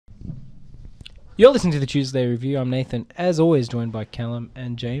You're listening to the Tuesday Review. I'm Nathan, as always, joined by Callum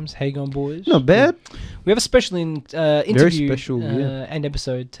and James. How you going, boys? Not bad. We have a special interview special, yeah. and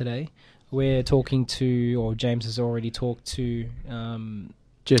episode today. We're talking to, or James has already talked to,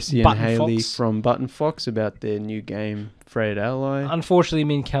 Jesse and Button Hayley Fox. from Button Fox about their new game, Frayed Ally. Unfortunately,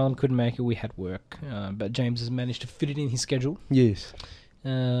 me and Callum couldn't make it. We had work, but James has managed to fit it in his schedule. Yes.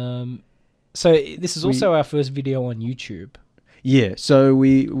 So this is also our first video on YouTube. Yeah, so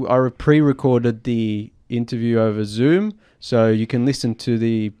I pre-recorded the interview over Zoom, so you can listen to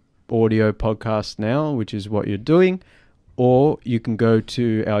the audio podcast now, which is what you're doing, or you can go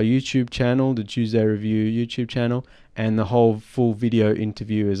to our YouTube channel, the Tuesday Review YouTube channel, and the whole full video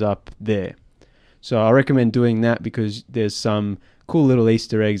interview is up there. So I recommend doing that because there's some cool little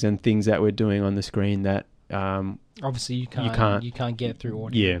Easter eggs and things that we're doing on the screen that obviously you can't get through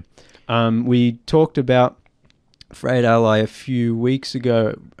audio. Yeah. We talked about Frayed Ally a few weeks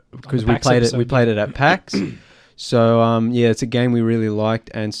ago because we played it at PAX. So yeah, it's a game we really liked,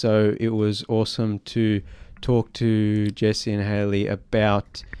 and so it was awesome to talk to Jesse and Hayley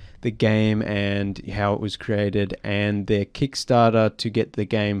about the game and how it was created and their Kickstarter to get the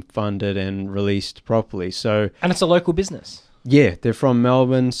game funded and released properly. And it's a local business. Yeah, they're from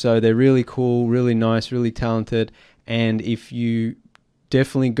Melbourne, so they're really cool, really nice, really talented. And if you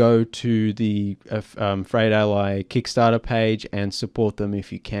definitely go to the Frayed Ally Kickstarter page and support them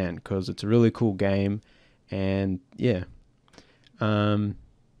if you can, because it's a really cool game. And yeah. So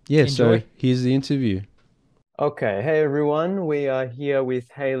here's the interview. Okay, hey everyone. We are here with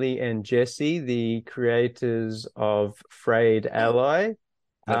Hayley and Jesse, the creators of Frayed Ally.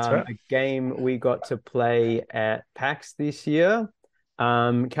 That's right. A game we got to play at PAX this year.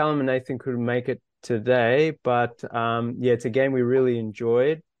 Callum and Nathan couldn't make it today, but yeah, it's a game we really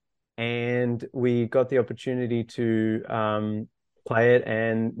enjoyed, and we got the opportunity to play it,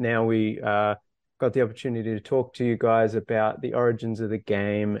 and now we got the opportunity to talk to you guys about the origins of the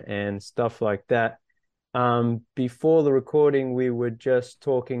game and stuff like that. Before the recording, we were just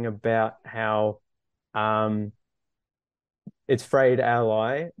talking about how it's Frayed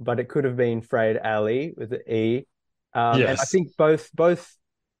Ally, but it could have been Frayed Ally with an E. Yes. And I think both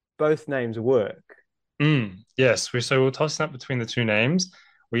names work. Yes, we were tossing up between the two names.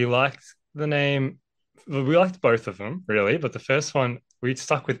 We liked the name, we liked both of them, really, but the first one, we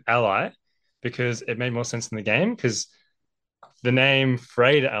stuck with Ally because it made more sense in the game, because the name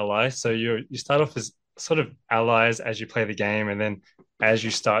Frayed Ally, so you start off as sort of allies as you play the game, and then as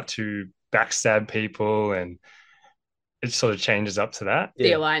you start to backstab people, and it sort of changes up to that.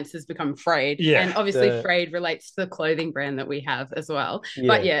 The alliance has become Frayed. Yeah. And obviously Frayed relates to the clothing brand that we have as well. Yeah.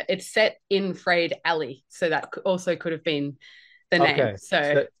 But yeah, it's set in Frayed Alley. So that also could have been the name. Okay.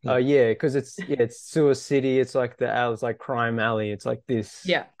 So yeah, because it's Sewer City. It's like it's like Crime Alley. It's like this.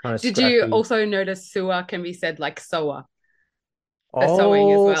 Yeah. Kind of Did scrappy. you also notice sewer can be said like sower?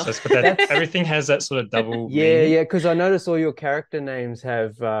 Sewing as well. So everything has that sort of double meaning. Yeah, because I noticed all your character names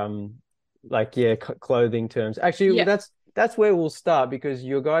have clothing terms. Actually, that's where we'll start, because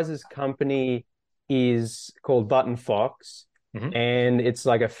your guys' company is called Button Fox, and it's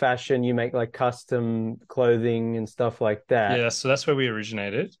like a fashion. You make like custom clothing and stuff like that. Yeah, so that's where we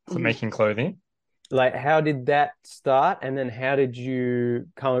originated for making clothing. Like, how did that start, and then how did you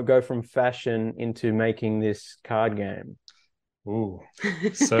kind of go from fashion into making this card game? Ooh,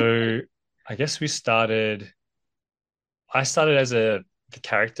 so I guess I started as the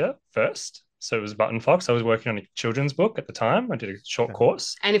character first. So it was Button Fox. I was working on a children's book at the time. I did a short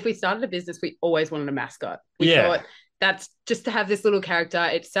course. And if we started a business, we always wanted a mascot. We thought that's just to have this little character.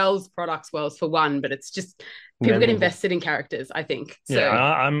 It sells products well, for one, but it's just people get invested in characters, I think. So,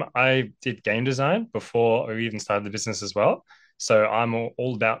 yeah, I did game design before we even started the business as well. So I'm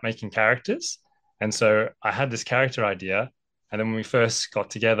all about making characters. And so I had this character idea. And then when we first got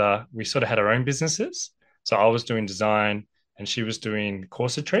together, we sort of had our own businesses. So I was doing design and she was doing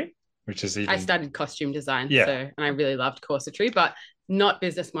corsetry, which is I studied costume design. Yeah. And I really loved corsetry, but not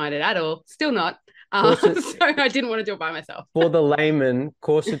business-minded at all. Still not. So I didn't want to do it by myself. For the layman,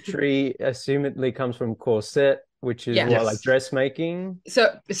 corsetry assumedly comes from corset, which is like dressmaking.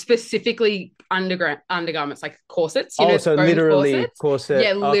 So specifically undergarments, like corsets. So literally corsets? Corset.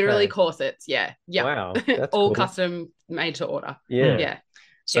 Yeah, literally corsets. Yeah. Wow. That's all cool. custom made to order. Yeah.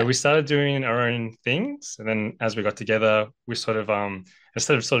 So we started doing our own things, and then as we got together, we sort of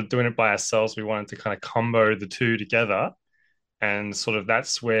instead of sort of doing it by ourselves, we wanted to kind of combo the two together, and sort of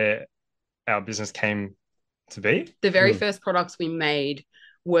that's where our business came to be. The very first products we made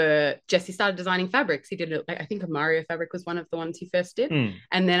were Jesse started designing fabrics. He did, I think a Mario fabric was one of the ones he first did. Mm.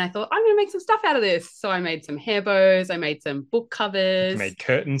 And then I thought, I'm going to make some stuff out of this. So I made some hair bows. I made some book covers. You made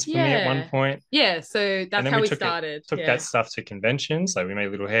curtains for me at one point. Yeah, so that's how we started. Took that stuff to conventions. Like we made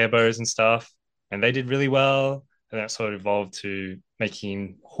little hair bows and stuff, and they did really well. And that sort of evolved to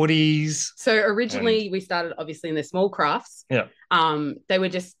making hoodies. So originally we started obviously in the small crafts. Yeah. They were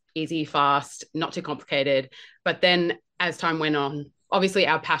just easy, fast, not too complicated. But then as time went on, obviously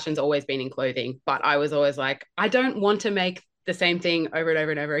our passion's always been in clothing, but I was always like, I don't want to make the same thing over and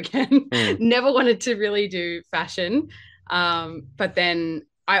over and over again. Never wanted to really do fashion. But then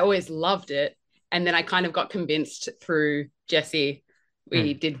I always loved it. And then I kind of got convinced through Jesse.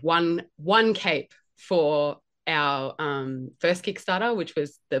 We did one cape for our first Kickstarter, which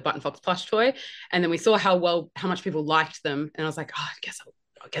was the Button Fox plush toy. And then we saw how much people liked them. And I was like, oh, I guess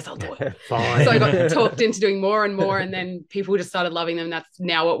I'll do it. Fine. So I got talked into doing more and more, and then people just started loving them. That's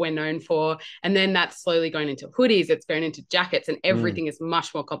now what we're known for. And then that's slowly going into hoodies. It's going into jackets, and everything is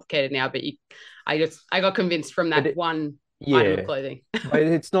much more complicated now. But I got convinced from that one item of clothing. But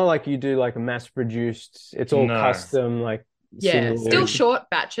it's not like you do like a mass produced. It's all custom, like still short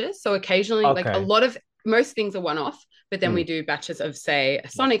batches. So occasionally, like most things are one off. But then we do batches of, say, a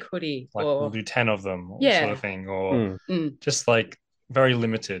Sonic hoodie, like or we'll do 10 of them, sort of thing, or just like very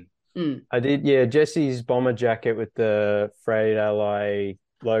limited. I did, Jesse's bomber jacket with the Frayed Ally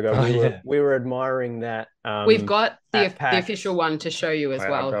logo. We were admiring that. We've got the official one to show you as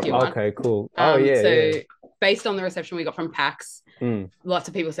well. If you want. Okay, cool. Based on the reception we got from PAX, lots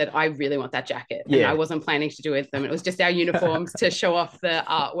of people said, I really want that jacket. And I wasn't planning to do it with them. It was just our uniforms to show off the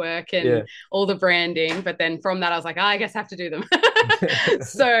artwork and all the branding. But then from that, I was like, I guess I have to do them.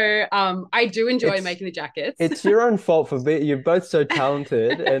 So I do enjoy making the jackets. It's your own fault you're both so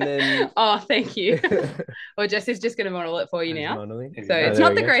talented. And then oh, thank you. Well, Jesse's just going to model it for you now. So it's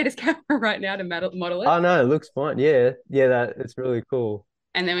not the greatest camera right now to model it. Oh, no, it looks fine. Yeah, it's really cool.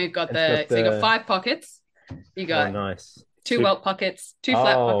 And then we've got so you got 5 pockets. You got nice. 2 welt pockets, 2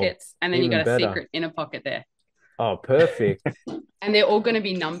 flat pockets, and then you got a secret inner pocket there. Oh, perfect. And they're all going to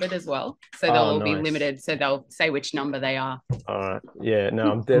be numbered as well. So they'll all be limited. So they'll say which number they are. All right. Yeah,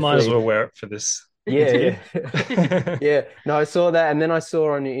 no, I'm definitely... Might as well wear it for this. Yeah. No, I saw that. And then I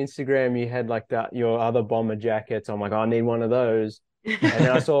saw on your Instagram, you had like your other bomber jackets. I'm like, I need one of those. And then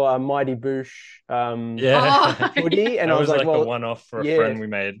I saw a Mighty Boosh hoodie, and I was like, a one-off for a friend we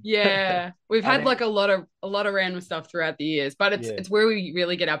made. Yeah, we've had like a lot of random stuff throughout the years, but it's where we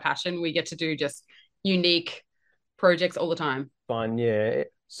really get our passion. We get to do just unique projects all the time. Fun, yeah.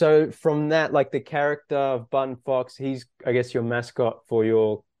 So from that, like the character of Button Fox, he's, I guess, your mascot for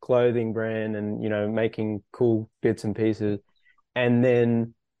your clothing brand, and making cool bits and pieces, and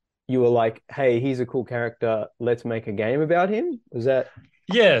then you were like, hey, he's a cool character, let's make a game about him. Was that?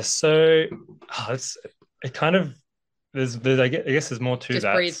 Yeah, so it kind of there's I guess there's more to that.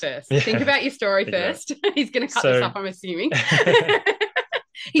 Just breathe first. Think about your story first. He's going to cut this up, I'm assuming.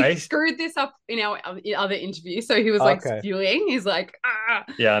 He screwed this up in our other interview, so he was like spewing. He's like, ah.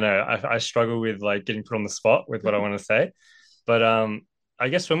 Yeah, I know. I struggle with like getting put on the spot with what I want to say, but I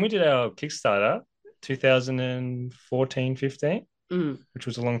guess when we did our Kickstarter, 2014-15. Which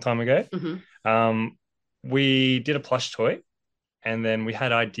was a long time ago. We did a plush toy, and then we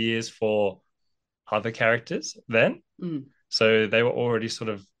had ideas for other characters then. So they were already sort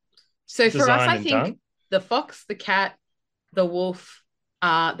of for us, I think the fox, the cat, the wolf,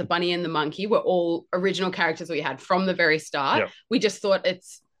 the bunny, and the monkey were all original characters we had from the very start. Yep. We just thought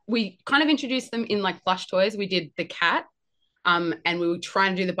we kind of introduced them in like plush toys. We did the cat. And we were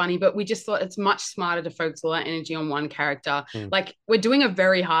trying to do the bunny, but we just thought it's much smarter to focus all our energy on one character. Like, we're doing a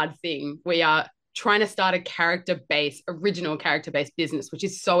very hard thing. We are trying to start a original character-based business, which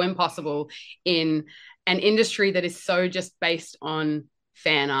is so impossible in an industry that is so just based on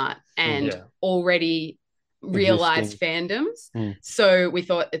fan art and already realized fandoms. So we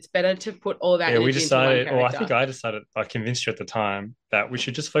thought it's better to put all that energy into one character. I think I decided, I convinced you at the time that we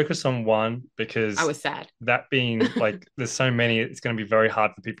should just focus on one, because I was sad. That being like, there's so many, it's going to be very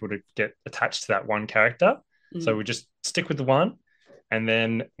hard for people to get attached to that one character. So we just stick with the one. And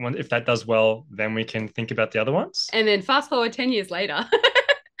then if that does well, then we can think about the other ones. And then fast forward 10 years later.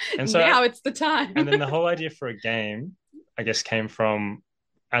 And so now it's the time. And then the whole idea for a game, I guess, came from,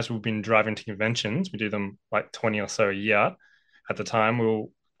 as we've been driving to conventions, we do them like 20 or so a year. At the time, we were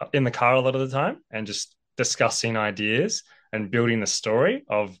in the car a lot of the time and just discussing ideas and building the story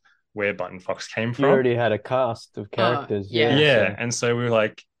of where Button Fox came from. You already had a cast of characters. Yeah. And so we were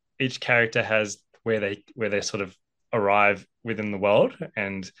like, each character has where they sort of arrive within the world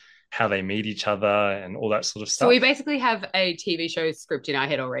and how they meet each other and all that sort of stuff. So we basically have a TV show script in our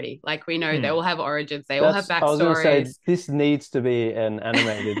head already. Like we know they all have origins, they all have backstories. I was going to say this needs to be an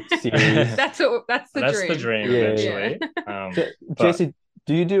animated series. That's the dream. The dream Yeah. eventually. Jesse,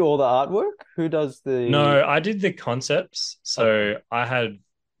 do you do all the artwork? Who does the? No, I did the concepts. So I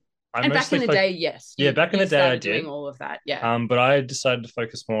back in the day, yes. Back in the day I did doing all of that. Yeah. But I decided to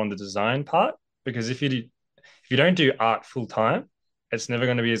focus more on the design part because if you don't do art full time, it's never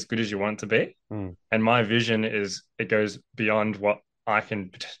going to be as good as you want it to be. And my vision is it goes beyond what I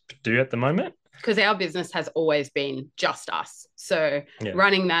can do at the moment. Because our business has always been just us. So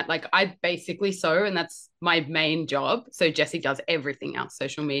running that, like I basically sew, and that's my main job. So Jesse does everything else,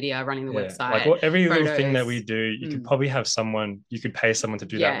 social media, running the website. Like every photos. little thing that we do, you could probably have you could pay someone to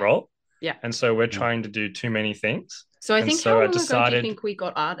do that role. Yeah. And so we're trying to do too many things. So I think how long ago do you think we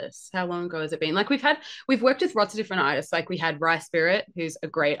got artists? How long ago has it been? Like we've worked with lots of different artists. Like we had Rye Spirit, who's a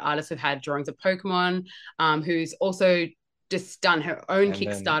great artist. We've had drawings of Pokemon, who's also just done her own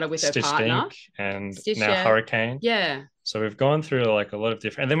Kickstarter with her partner. And Stitch, now Hurricane. Yeah. So we've gone through like a lot of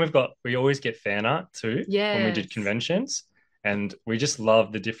different, and then we always get fan art too when we did conventions, and we just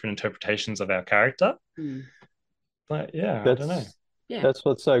love the different interpretations of our character. But I don't know. Yeah. That's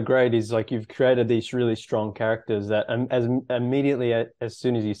what's so great is like you've created these really strong characters that as immediately as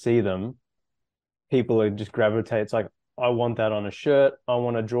soon as you see them, people are just gravitate. It's like, I want that on a shirt. I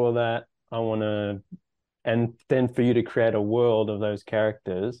want to draw that. And then for you to create a world of those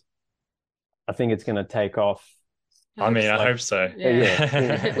characters, I think it's going to take off. I hope so.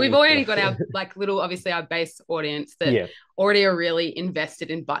 Yeah. We've already got our obviously our base audience that already are really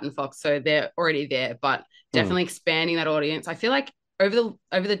invested in Button Fox. So they're already there, but definitely expanding that audience. I feel like over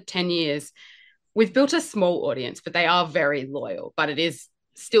the 10 years, we've built a small audience, but they are very loyal, but it is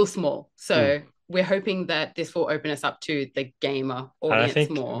still small. So we're hoping that this will open us up to the gamer audience. And I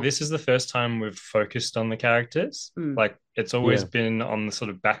think this is the first time we've focused on the characters. Like it's always been on the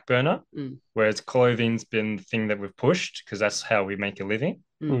sort of back burner, whereas clothing's been the thing that we've pushed because that's how we make a living.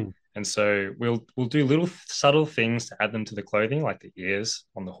 And so we'll do little subtle things to add them to the clothing, like the ears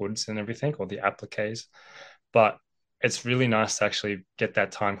on the hoods and everything, or the appliques. But it's really nice to actually get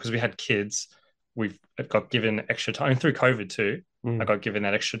that time because we had kids. We've got given extra time through COVID too. I got given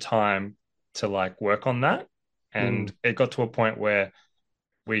that extra time to like work on that. And it got to a point where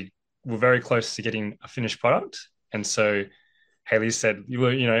we were very close to getting a finished product. And so Hayley said,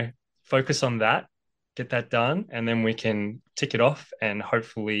 focus on that, get that done, and then we can tick it off and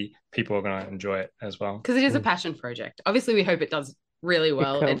hopefully people are going to enjoy it as well. Because it is a passion project. Obviously, we hope it does really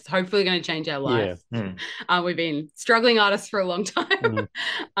well. It's hopefully going to change our life. We've been struggling artists for a long time.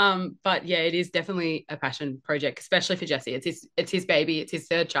 But it is definitely a passion project, especially for Jesse. It's his baby. It's his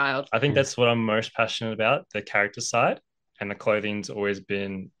third child. I think that's what I'm most passionate about, the character side, and the clothing's always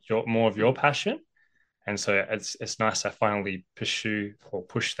been more of your passion. And so it's nice to finally push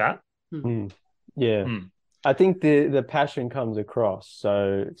that. I think the passion comes across.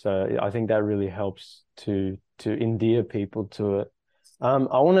 So I think that really helps to endear people to it. I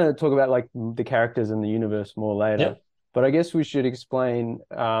want to talk about like the characters and the universe more later, but I guess we should explain.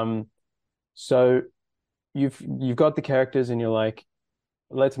 So you've got the characters and you're like,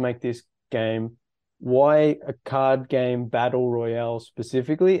 let's make this game. Why a card game battle royale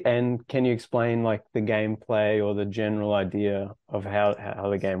specifically? And can you explain like the gameplay or the general idea of how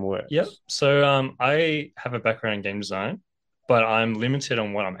the game works? Yep. So I have a background in game design, but I'm limited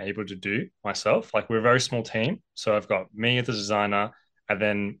on what I'm able to do myself. Like we're a very small team. So I've got me as the designer, and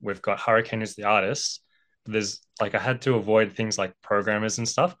then we've got Hurricane as the artist. There's like I had to avoid things like programmers and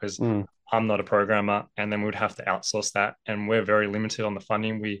stuff because I'm not a programmer, and then we would have to outsource that. And we're very limited on the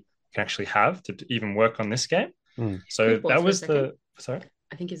funding we can actually have to even work on this game. So that was sorry.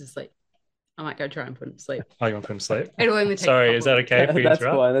 I think he's asleep. I might go try and put him to sleep. Oh, you want to put him to sleep? It'll only take Sorry, is that okay for you?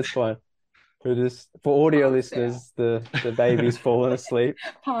 That's fine. For audio listeners, the baby's fallen asleep.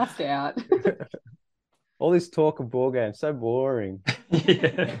 Passed out. All this talk of board games, so boring.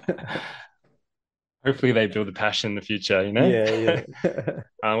 Hopefully they build a passion in the future,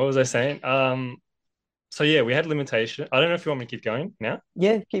 What was I saying? So we had limitation. I don't know if you want me to keep going now.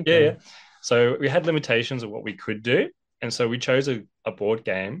 Keep going. So we had limitations of what we could do. And so we chose a board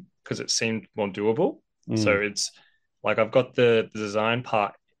game because it seemed more doable. So it's like I've got the design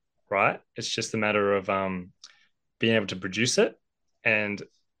part right. It's just a matter of being able to produce it. And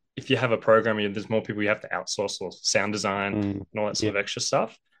if you have a programmer, there's more people you have to outsource or sound design and all that sort of extra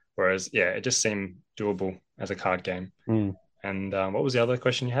stuff. Whereas, it just seemed doable as a card game. And what was the other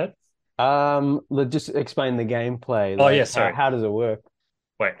question you had? Just explain the gameplay. Sorry. How does it work?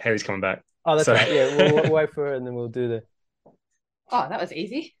 Wait, Hayley's coming back. Oh, that's So- right. Yeah, we'll wait for it and then we'll do the. Oh, that was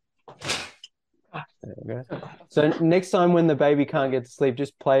easy. There we go. So next time when the baby can't get to sleep,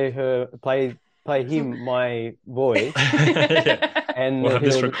 just play him my voice, Yeah. and We'll have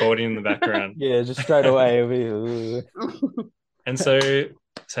this he'll recording in the background. yeah, just straight away. He'll be, And so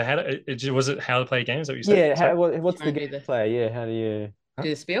was it how to play games that you said? yeah. Sorry? What's the Wanna do gameplay? Yeah, how do you? Do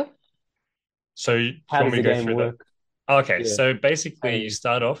the spiel? So do you How want does me the to go game through that? work? Okay, Yeah. so basically Hey. you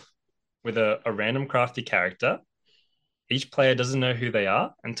start off with a random crafty character. Each player doesn't know who they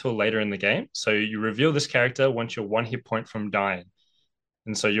are until later in the game. So you reveal this character once you're 1 hit point from dying.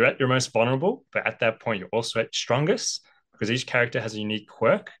 And so you're at your most vulnerable, but at that point you're also at strongest because each character has a unique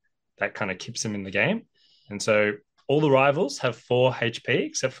quirk that kind of keeps them in the game. And so all the rivals have 4 HP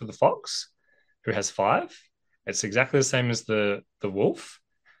except for the fox, who has 5. It's exactly the same as the wolf.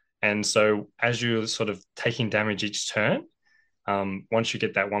 And so as you're sort of taking damage each turn, once you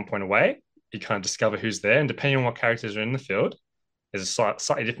get that 1 point away, you kind of discover who's there. And depending on what characters are in the field, there's a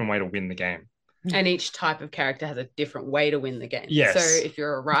slightly different way to win the game. And each type of character has a different way to win the game. Yes. So if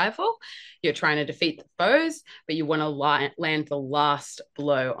you're a rival, you're trying to defeat the foes, but you want to land the last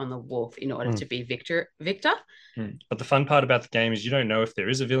blow on the wolf in order to be victor. But the fun part about the game is you don't know if there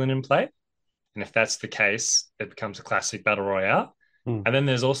is a villain in play. And if that's the case, it becomes a classic battle royale. And then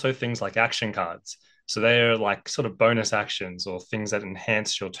there's also things like action cards. So they're like sort of bonus actions or things that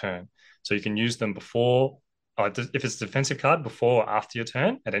enhance your turn. So you can use them before, if it's a defensive card, before or after your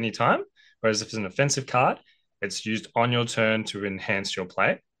turn at any time. Whereas if it's an offensive card, it's used on your turn to enhance your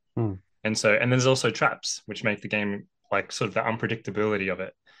play. And there's also traps, which make the game like sort of the unpredictability of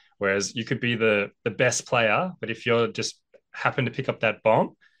it. Whereas you could be the best player, but if you're just happen to pick up that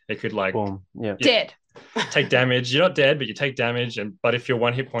bomb, it could like Boom. Yeah. Dead. take damage. You're not dead, but you take damage. But if you're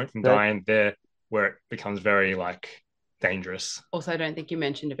 1 hit point from dying, there where it becomes very like dangerous. Also, I don't think you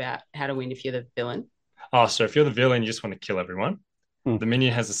mentioned about how to win if you're the villain. Oh, so if you're the villain, you just want to kill everyone. The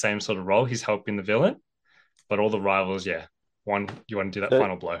minion has the same sort of role. He's helping the villain, but all the rivals, you want to do that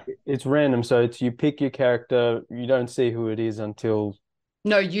final blow. It's random, so you pick your character. You don't see who it is until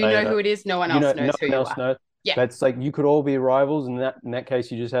No, you know who it is. No one else knows who you are. Knows. Yeah. That's like you could all be rivals, and in that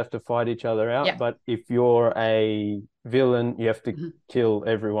case, you just have to fight each other out. Yeah. But if you're a villain, you have to kill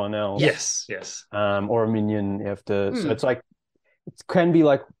everyone else. Yes. Or a minion, you have to. So it's like it can be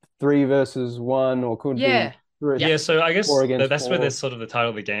like 3 versus 1, or could be. Yeah, so I guess that's 4. where there's sort of the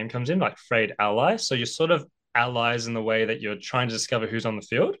title of the game comes in, like Frayed Ally. So you're sort of allies in the way that you're trying to discover who's on the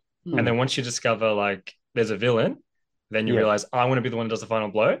field. And then once you discover like there's a villain, then you realize I want to be the one who does the final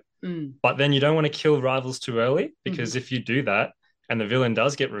blow. But then you don't want to kill rivals too early because if you do that and the villain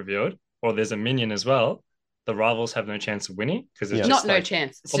does get revealed or there's a minion as well, the rivals have no chance of winning because it's just no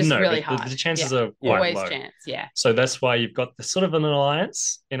chance. It's just really hard. The chances are quite always low. chance. Yeah. So that's why you've got the sort of an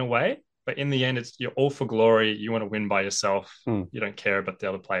alliance in a way. But in the end, you're all for glory. You want to win by yourself. You don't care about the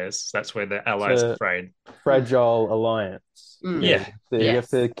other players. So that's where the allies are afraid. Fragile alliance. Yeah. So you have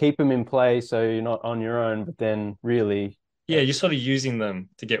to keep them in play so you're not on your own, but then really... Yeah, you're sort of using them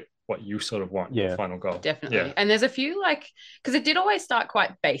to get what you sort of want, your final goal. Definitely. Yeah. And there's a few because it did always start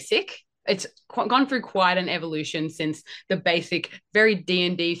quite basic. It's gone through quite an evolution since the basic, very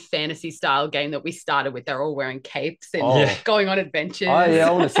D&D fantasy style game that we started with. They're all wearing capes and going on adventures. Oh, yeah,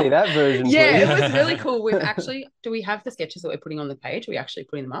 I want to see that version. Yeah, please. it was really cool. We've actually, do we have the sketches that we're putting on the page? Are we actually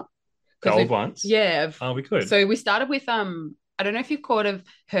putting them up? The old ones? Yeah. Oh, we could. So we started with, I don't know if you've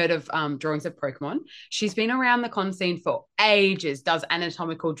heard of drawings of Pokemon. She's been around the con scene for ages, does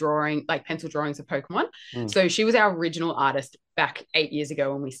anatomical drawing, like pencil drawings of Pokemon. So she was our original artist back 8 years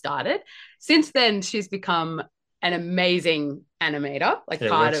ago when we started. Since then, she's become an amazing animator.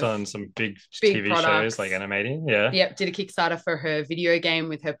 Works on some big TV shows like animating. Yeah. Yep. Did a Kickstarter for her video game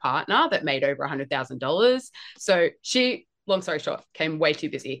with her partner that made over $100,000. So she, long story short, came way too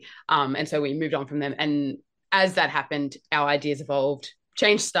busy. And so we moved on from them. And as that happened, our ideas evolved,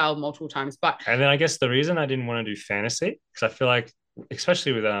 changed style multiple times. And then I guess the reason I didn't want to do fantasy, because I feel like,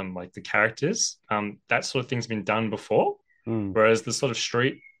 especially with like the characters, that sort of thing's been done before. Whereas the sort of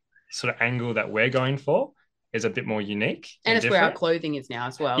street sort of angle that we're going for is a bit more unique. And it's different. where our clothing is now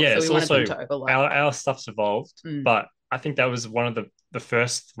as well. Yeah, so we wanted them to overlap. Our stuff's evolved, but I think that was one of the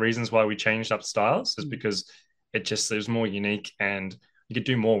first reasons why we changed up styles is because it was more unique and you could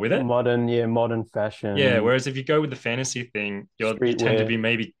do more with it. Modern fashion. Yeah, whereas if you go with the fantasy thing, you tend to be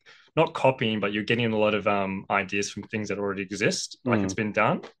maybe not copying, but you're getting a lot of ideas from things that already exist, like it's been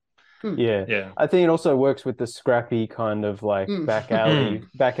done. Yeah. I think it also works with the scrappy kind of like back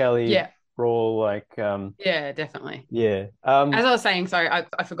alley brawl, like Yeah, definitely. yeah. As I was saying, sorry,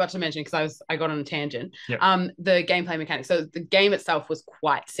 I forgot to mention because I got on a tangent. Yep. The gameplay mechanics. So the game itself was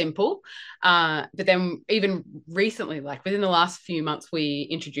quite simple, but then even recently, like within the last few months, we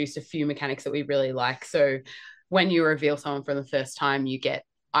introduced a few mechanics that we really like. So when you reveal someone for the first time, you get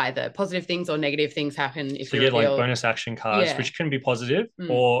either positive things or negative things happen if So you you get like reveal. bonus action cards, Yeah. which can be positive,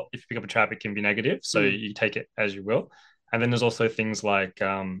 or if you pick up a trap, it can be negative. So you take it as you will. And then there's also things like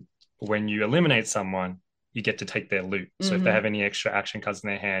when you eliminate someone, you get to take their loot. So if they have any extra action cards in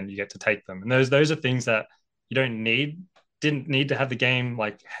their hand, you get to take them. And those are things that you didn't need to have the game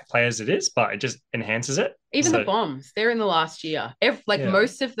like play as it is, but it just enhances it. Even the bombs, they're in the last year.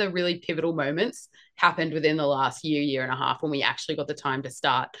 Most of the really pivotal moments happened within the last year and a half when we actually got the time to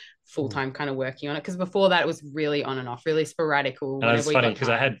start full-time kind of working on it. Because before that, it was really on and off, really sporadic. And it's funny because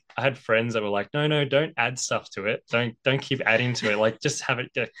I had friends that were like, no, don't add stuff to it. Don't keep adding to it. Like just have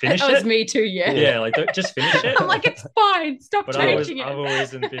it finish it. That was me too, yeah. Yeah, like don't just finish it. I'm like, it's fine. Stop changing it. I've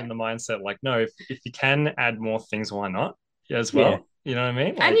always been in the mindset like, no, if you can add more things, why not? Yeah, as well. Yeah. You know what I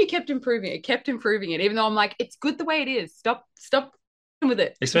mean? Like, and you kept improving it, even though I'm like, it's good the way it is. Stop with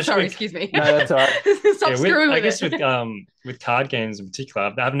it. Especially excuse me. No, that's all right. Stop screwing with it. I guess with card games in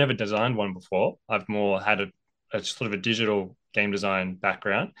particular, I've never designed one before. I've more had a sort of a digital game design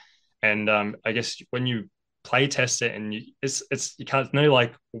background, and I guess when you play test it and you can't know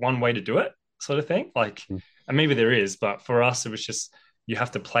like one way to do it sort of thing. Like, and maybe there is, but for us it was just you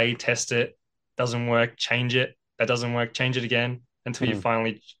have to play test it. Doesn't work, change it. That doesn't work, change it again until you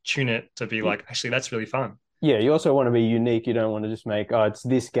finally tune it to be like, actually, that's really fun. Yeah, you also want to be unique. You don't want to just make, it's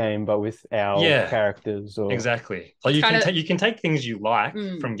this game, but with our characters. Or... Exactly. Like you can take things you like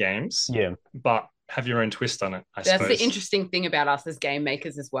from games, but have your own twist on it, I suppose. That's the interesting thing about us as game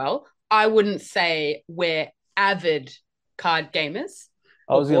makers as well. I wouldn't say we're avid card gamers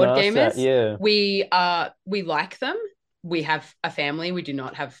or board gamers. We like them. We have a family. We do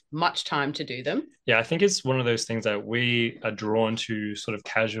not have much time to do them. Yeah, I think it's one of those things that we are drawn to sort of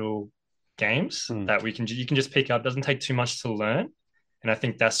casual games that you can just pick up. It doesn't take too much to learn. And I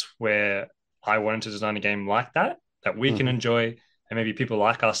think that's where I wanted to design a game like that we can enjoy. And maybe people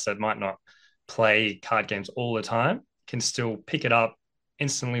like us that might not play card games all the time can still pick it up,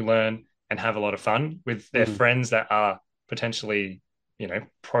 instantly learn, and have a lot of fun with their friends that are potentially,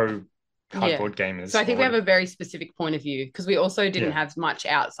 pro cardboard gamers. So I think we have a very specific point of view because we also didn't have much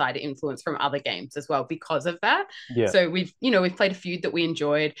outside influence from other games as well because of that. Yeah. So we've played a few that we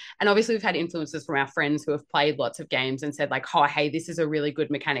enjoyed, and obviously we've had influences from our friends who have played lots of games and said like, oh, hey, this is a really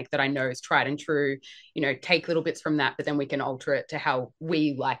good mechanic that I know is tried and true. Take little bits from that, but then we can alter it to how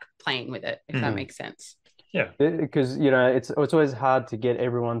we like playing with it, if that makes sense. Yeah, because it's always hard to get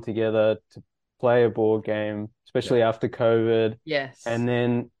everyone together to play a board game, especially after COVID. Yes. And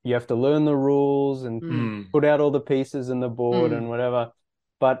then you have to learn the rules and put out all the pieces in the board and whatever.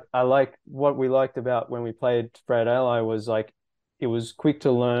 But what we liked about when we played Frayed Ally was like, it was quick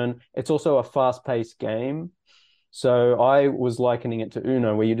to learn. It's also a fast-paced game. So I was likening it to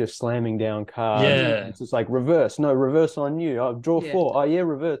Uno, where you're just slamming down cards. Yeah. It's just like reverse on you. Oh, draw 4. Oh yeah,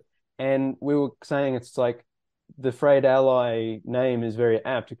 reverse. And we were saying it's like, the Frayed Ally name is very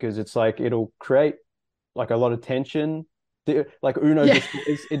apt because it's like it'll create like a lot of tension. Like Uno,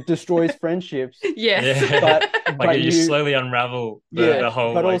 it destroys friendships. Yes, but you slowly unravel the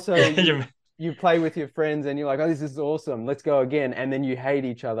whole. But also you play with your friends and you're like, oh, this is awesome. Let's go again, and then you hate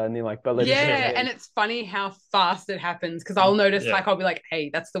each other and you're like, but let's go again. And it's funny how fast it happens because I'll notice like I'll be like, hey,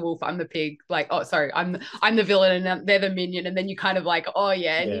 that's the wolf, I'm the pig. Like, oh, sorry, I'm the villain and they're the minion, and then you kind of like, oh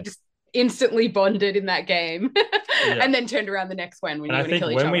yeah, and you just instantly bonded in that game and then turned around the next one when you want to kill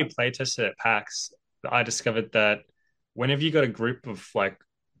each other. When we play tested at PAX, I discovered that whenever you got a group of like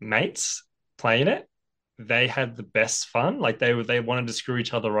mates playing it, they had the best fun. Like they wanted to screw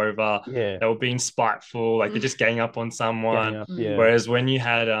each other over. They were being spiteful, like they're just gang up on someone. Whereas when you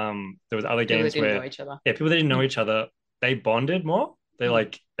had there was other games where people that didn't know each other, they bonded more.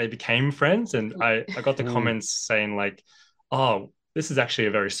 They became friends. And I got the comments saying like, oh, this is actually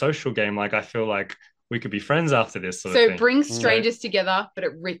a very social game. Like, I feel like we could be friends after this sort of thing. It brings strangers together, but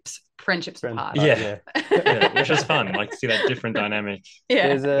it rips friendships apart. Which is fun. Like to see that different dynamic.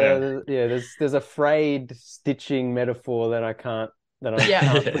 There's a frayed stitching metaphor that I can't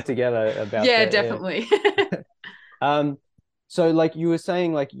put together about. Yeah, definitely. So like you were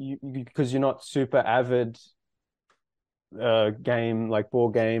saying, like you because you're not super avid game, like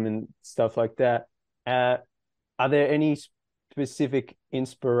board game and stuff like that. Are there any specific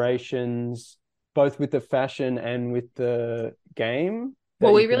inspirations both with the fashion and with the game?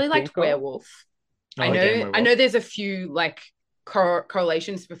 Well, we really liked Werewolf. I know there's a few like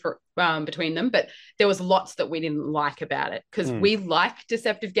correlations between them, but there was lots that we didn't like about it because we like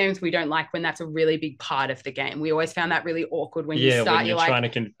deceptive games. We don't like when that's a really big part of the game. We always found that really awkward when you start. When you're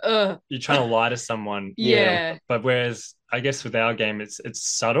like, you're trying to lie to someone. Yeah. But whereas I guess with our game, it's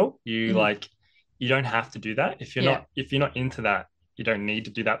subtle. You like you don't have to do that if you're not into that. You don't need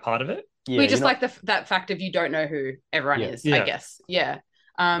to do that part of it. Yeah, we just like that fact of you don't know who everyone is. I guess. Yeah.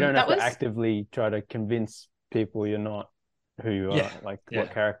 You don't have to actively try to convince people you're not who you are, like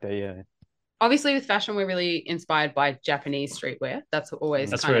what character. Obviously, with fashion, we're really inspired by Japanese streetwear. That's always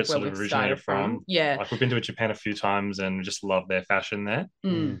that's kind where of it sort of originated from. Yeah, like we've been to Japan a few times and just love their fashion there.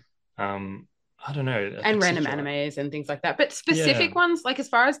 I don't know, and random animes and things like that, but specific ones, like as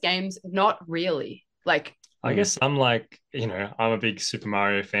far as games, not really. Like I guess I'm like, I'm a big Super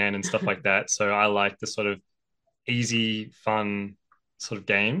Mario fan and stuff like that, so I like the sort of easy, fun sort of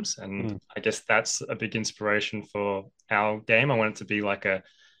games, and I guess that's a big inspiration for our game. I want it to be like a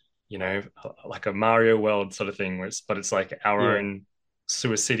like a Mario World sort of thing, but it's like our own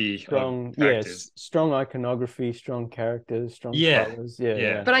Sewer City strong characters. Strong iconography, strong characters, strong colors.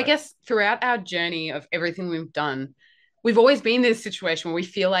 But I guess throughout our journey of everything we've done, we've always been in this situation where we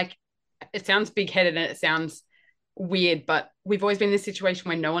feel like, it sounds big-headed and it sounds weird, but we've always been in this situation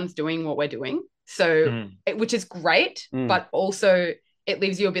where no one's doing what we're doing, so which is great, but also it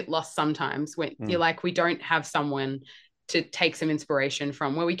leaves you a bit lost sometimes when you're like, we don't have someone to take some inspiration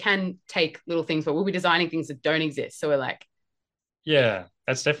from, where we can take little things, but we'll be designing things that don't exist. So we're like,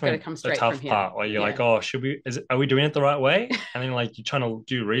 that's definitely the tough part. Where you're like, oh, are we doing it the right way? And then like you're trying to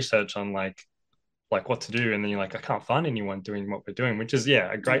do research on like what to do, and then you're like, I can't find anyone doing what we're doing, which is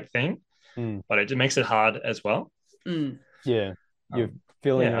a great thing, but it makes it hard as well. You're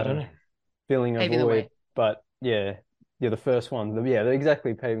feeling I don't know, feeling a void, but you're the first one. They're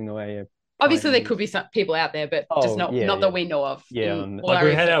exactly paving the way. Obviously, there could be some people out there, but just not that we know of. Like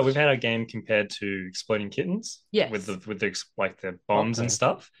we've had our game compared to Exploding Kittens. Yes. With the bombs and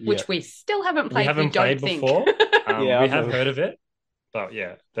stuff, which we still haven't played. We haven't played before. We have heard of it, but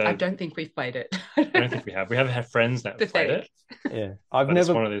I don't think we've played it. I don't think we have. We haven't had friends that have played it. Yeah, I've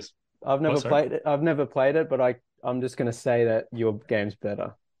never played it. I've never played it, but I'm just going to say that your game's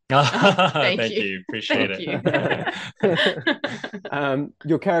better. Thank you. Appreciate it.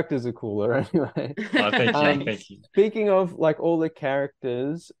 Your characters are cooler anyway. Thank you. Speaking of like all the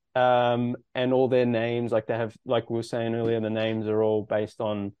characters and all their names, like they have, like we were saying earlier, the names are all based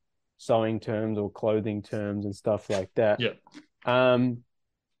on sewing terms or clothing terms and stuff like that. I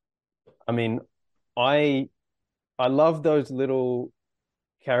mean, I love those little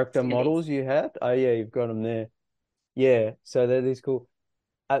character models you had. Oh yeah, you've got them there. Yeah, so they're these cool.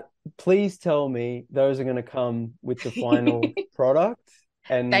 Please tell me those are going to come with the final product.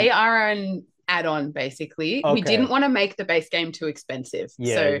 And they are an add-on, basically. We didn't want to make the base game too expensive.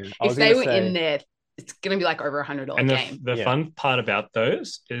 So if they were in there, it's going to be like over $100 game. The fun part about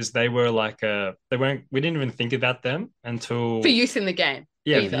those is they were like we didn't even think about them until for use in the game.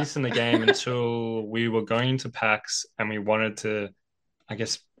 For use in the game until we were going to PAX and we wanted to, I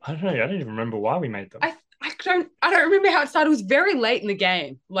guess, I don't know, I don't even remember why we made them. I don't remember how it started. It was very late in the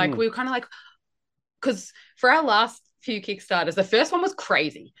game. Like we were kind of like, because for our last few Kickstarters, the first one was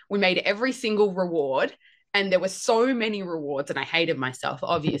crazy. We made every single reward and there were so many rewards and I hated myself,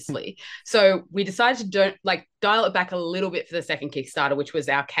 obviously. So we decided to dial it back a little bit for the second Kickstarter, which was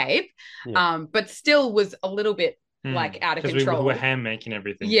our cape, but still was a little bit like out of control. We were hand making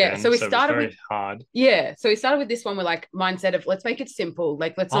everything. So we started very hard. So we started with this one with like mindset of let's make it simple.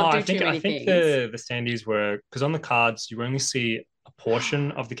 Like let's not do too many things. I think the standees were, because on the cards you only see a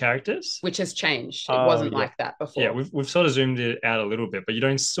portion of the characters, which has changed. It wasn't like that before. Yeah, we've sort of zoomed it out a little bit, but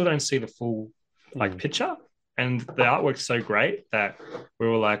you still don't see the full picture. And the artwork's so great that we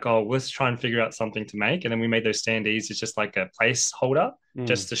were like, oh, let's try and figure out something to make. And then we made those standees. It's just like a placeholder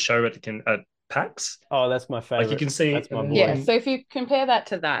just to show at PAX. Oh, that's my favorite. Like you can see, that's my boy. Yeah. So if you compare that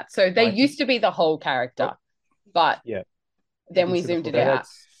to that, so they used to be the whole character, but then we zoomed it out.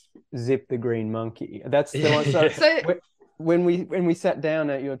 Zip the green monkey. That's the one. So when we sat down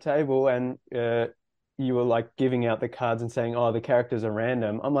at your table and you were like giving out the cards and saying, oh, the characters are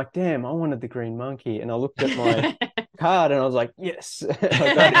random, I'm like, damn, I wanted the green monkey. And I looked at my card and I was like, yes.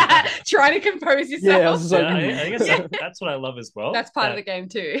 Trying to compose yourself. Yeah, I was like, I guess that's what I love as well. That's part of the game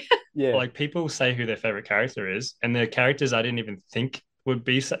too. Like people say who their favorite character is, and they're characters I didn't even think would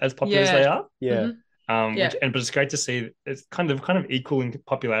be as popular as they are. But it's great to see it's kind of equal in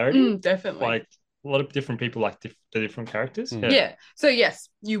popularity. Definitely. Like a lot of different people like the different characters. So yes,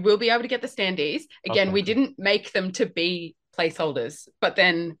 you will be able to get the standees. Again, we didn't make them to be placeholders, but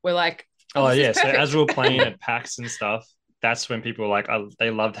then we're like, so as we were playing at PAX and stuff, that's when people were like, they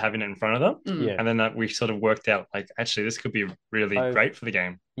loved having it in front of them. Yeah. And then we sort of worked out like, actually, this could be really great for the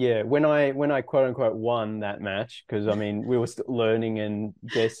game. Yeah, when I quote unquote won that match, because I mean we were still learning, and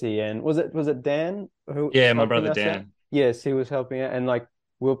Jesse and was it Dan who? Yeah, my brother Dan. Out? Yes, he was helping out, and like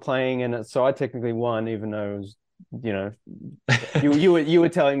we were playing, and so I technically won, even though it was, you know, you were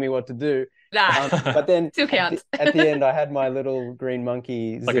telling me what to do. But then still counts. At the end, I had my little green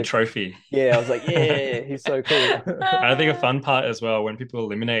monkey like a trophy. Yeah, I was like, yeah, he's so cool. And I think a fun part as well, when people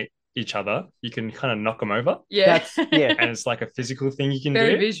eliminate each other, you can kind of knock them over. Yeah, and it's like a physical thing you can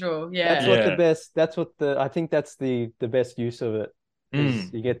very do. visual. Yeah, that's what the best. That's what I think that's the best use of it.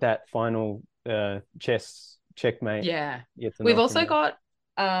 Is you get that final chess checkmate. Yeah, we've also got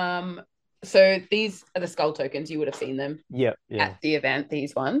so these are the skull tokens. You would have seen them. Yeah. At the event,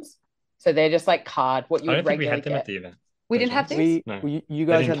 these ones. So they're just like card. What you would regularly we had them get. At the event. We didn't have these. No. You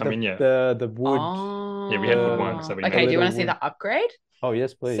guys had the wood. Yeah, we had wood one. So okay, do you want to see the upgrade? Oh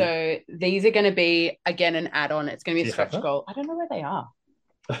yes, please. So these are going to be again an add-on. It's going to be a stretch goal. I don't know where they are.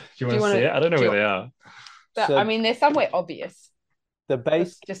 Do you want to see it? I don't know where they are. But, so, I mean, they're somewhere obvious. The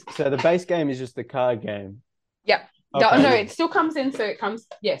base, so the base game is just the card game. Yep. Okay. No, it still comes in. So it comes.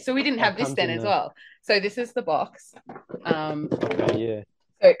 Yeah. So we didn't have this then as well. So this is the box. Okay, yeah.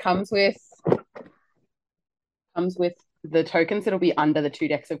 So it comes with the tokens that'll be under the 2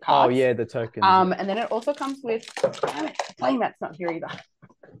 decks of cards. Oh yeah, the tokens. And then it also comes with playing mat's not here either.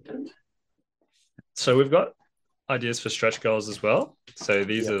 So we've got ideas for stretch goals as well. So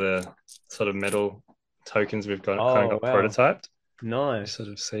these are the sort of metal tokens we've got prototyped. Nice. Sort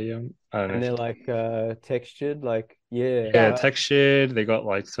of see them. I don't know. And they're like textured, like textured. They got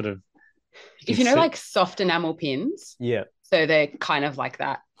like sort of. If you know, like soft enamel pins. Yeah. So they're kind of like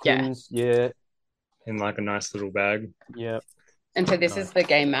that. Pins, yeah. In like a nice little bag. Yeah. And so this is the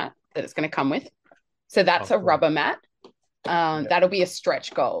game mat that it's going to come with. So that's a rubber mat. That'll be a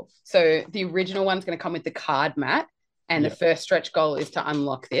stretch goal. So the original one's going to come with the card mat, and the first stretch goal is to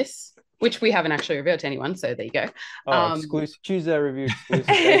unlock this, which we haven't actually revealed to anyone. So there you go. Exclusive. Choose our review exclusive.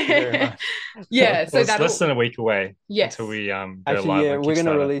 Thank you very much. Yeah, so that's less than a week away. Yes. Until we go actually, live. Yeah, we're going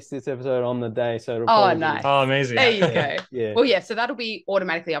to release this episode on the day. So nice. Oh, amazing. There you go. Yeah. Well, so that'll be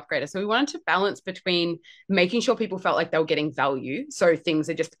automatically upgraded. So we wanted to balance between making sure people felt like they were getting value, so things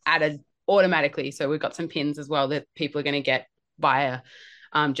are just added automatically. So we've got some pins as well that people are going to get via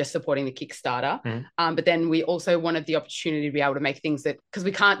just supporting the Kickstarter. But then we also wanted the opportunity to be able to make things that, because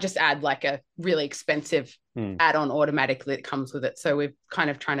we can't just add like a really expensive add-on automatically that comes with it. So we're kind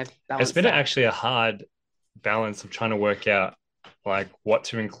of trying to balance. It's been actually a hard balance of trying to work out like what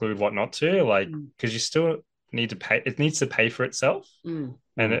to include, what not to, like, because you still need to pay. It needs to pay for itself. And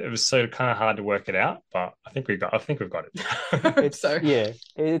it was so kind of hard to work it out, but I think we've got it. It's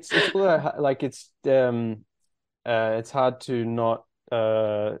like it's hard to not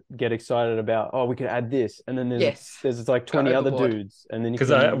get excited about, we can add this, and then there's like 20 other dudes, and then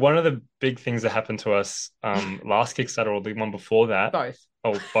because one of the big things that happened to us last Kickstarter, or the one before that,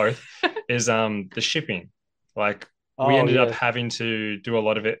 both is the shipping. Like we ended up having to do a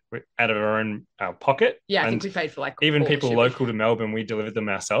lot of it out of our own pocket. I think we paid for like even people shipping. Local to Melbourne, we delivered them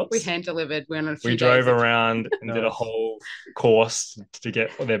ourselves. We hand delivered. We drove around and did a whole course to get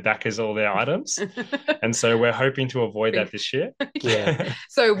their backers all their items, and so we're hoping to avoid that this year.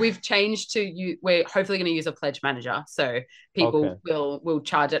 So we've changed to we're hopefully going to use a pledge manager, so people will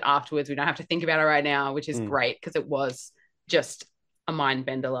charge it afterwards. We don't have to think about it right now, which is great, because it was just a mind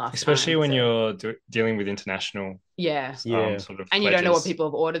bender last especially time, when you're dealing with international sort of and you don't know what people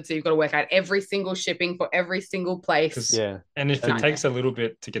have ordered, so you've got to work out every single shipping for every single place. And if it takes a little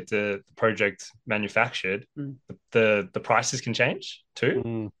bit to get the project manufactured, the prices can change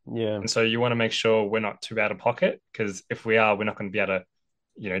too. And so you want to make sure we're not too out of pocket, because if we are, we're not going to be able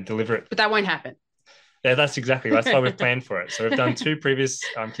to deliver it. But that won't happen. Yeah, that's why we've planned for it. So we've done 2 previous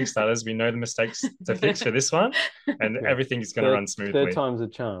Kickstarters. We know the mistakes to fix for this one, and everything is going to run smoothly. Third time's a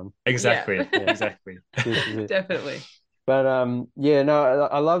charm. Exactly. Exactly. Definitely. But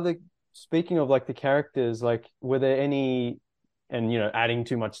I love speaking of like the characters, like were there any, and adding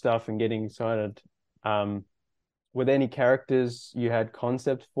too much stuff and getting excited, were there any characters you had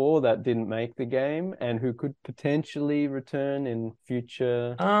concepts for that didn't make the game and who could potentially return in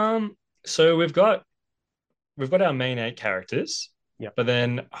future? So we've got our main 8 characters, but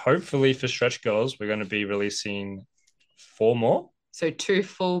then hopefully for stretch goals, we're going to be releasing 4 more. So 2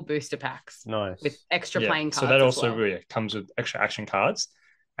 full booster packs. Nice. With extra playing cards. So that also comes with extra action cards.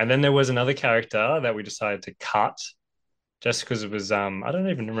 And then there was another character that we decided to cut just because it was, I don't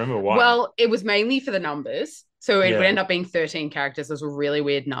even remember why. Well, it was mainly for the numbers. So it would Yeah. end up being 13 characters. It was a really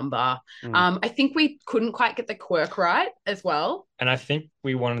weird number. Mm. I think we couldn't quite get the quirk right as well. And I think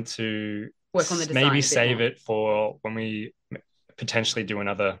we wanted to Work on the design a maybe bit save more. it for when we potentially do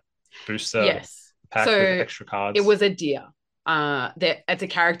another booster Yes. pack So with extra cards. it was a deer. That it's a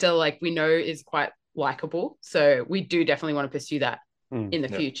character like we know is quite likable. So we do definitely want to pursue that in the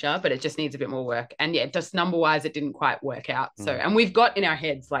future, but it just needs a bit more work. And yeah, just number wise, it didn't quite work out. So, and we've got in our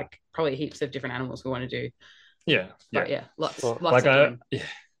heads like probably heaps of different animals we want to do. Yeah. But yeah, lots Like of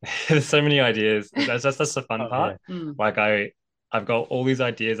there's so many ideas. That's the fun part. Yeah. Like I've got all these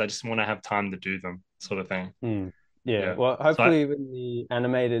ideas. I just want to have time to do them, sort of thing. Yeah. Well, hopefully when the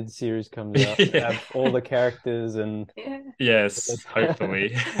animated series comes out, we have all the characters and yes,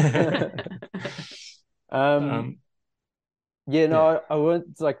 hopefully. I want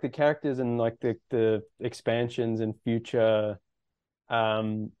like the characters and like the expansions and future,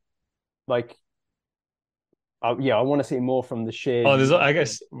 like. I want to see more from the shared. Oh,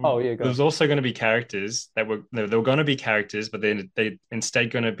 there's also going to be characters they were going to be characters, but then they instead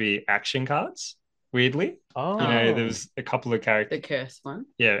going to be action cards. Weirdly, there was a couple of characters. The curse one.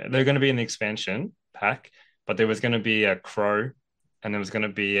 Yeah, they're going to be in the expansion pack, but there was going to be a crow, and there was going to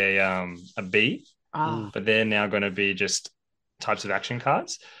be a bee. But they're now going to be just types of action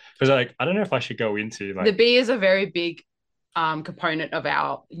cards. Because like I don't know if I should go into like the bee is a very big component of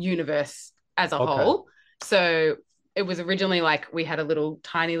our universe as a whole. So it was originally like we had a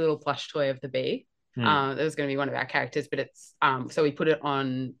tiny little plush toy of the bee. That was going to be one of our characters, but it's so we put it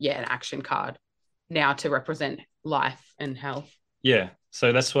on an action card now to represent life and health. Yeah,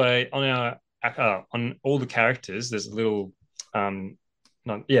 so that's why on all the characters there's a little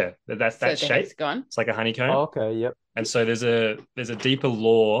that's that shape. Hexagon. It's like a honeycomb. Oh, okay, yep. And so there's a deeper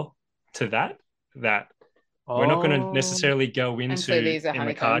lore to that we're not going to necessarily go into so these are in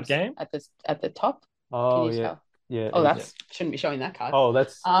the card game at the top. Oh yeah. Yeah. Oh, that's shouldn't be showing that card. Oh,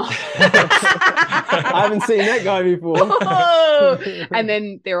 that's. I haven't seen that guy before. Oh! And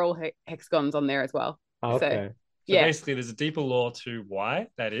then they're all hexagons on there as well. Okay. So basically, there's a deeper lore to why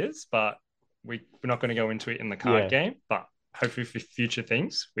that is, but we're not going to go into it in the card game. But hopefully, for future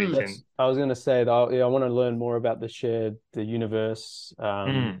things, we can. I was going to say that I want to learn more about the universe,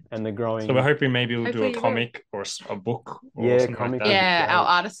 and the growing. So we're hoping maybe we'll do a comic or a book. Or something comic. Like that. Yeah, our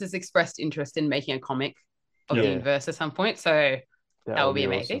artist has expressed interest in making a comic of the universe at some point, so that would be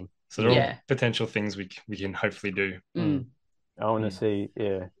amazing. Awesome. So there are potential things we can hopefully do. I want to see,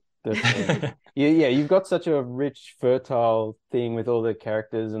 you've got such a rich, fertile thing with all the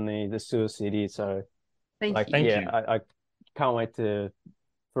characters and the sewer city. So, thank you. I can't wait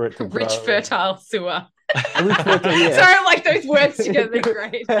for it to grow. Rich, fertile sewer. Rich, fertile, Sorry, I'm like those words together. They're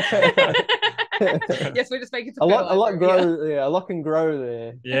great. Yes, we're just making a lot grow. Yeah, a lot can grow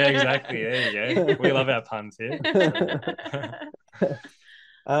there. Yeah, exactly. There you go. We love our puns here.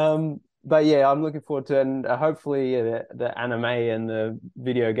 But I'm looking forward to it, and hopefully the anime and the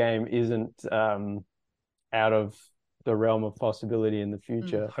video game isn't out of the realm of possibility in the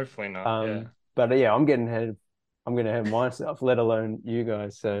future. Hopefully not. But I'm getting ahead of myself, let alone you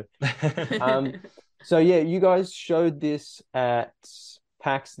guys. So, you guys showed this at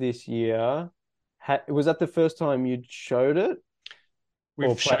PAX this year. Was that the first time you'd showed it?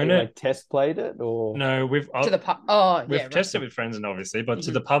 We've shown it, like test played it, or no? We've tested with friends and obviously, but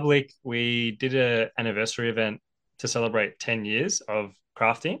to the public, we did an anniversary event to celebrate 10 years of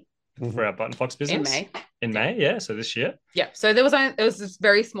crafting for our Button Fox business in May. Yeah, so this year. Yeah, so there was this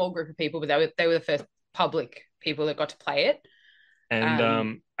very small group of people, but they were the first public people that got to play it.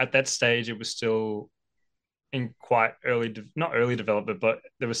 And at that stage, it was still in quite not early development, but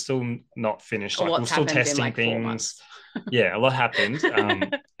they were still not finished. Like we're still testing things. A lot happened.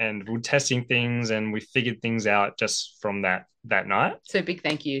 And we're testing things and we figured things out just from that night. So big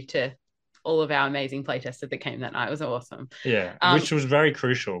thank you to all of our amazing playtesters that came that night. It was awesome. Yeah, which was very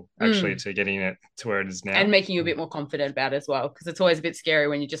crucial actually to getting it to where it is now. And making you a bit more confident about it as well. Because it's always a bit scary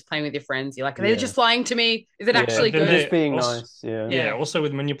when you're just playing with your friends. You're like, are they just lying to me? Is it actually good? They're just being nice. Yeah. Also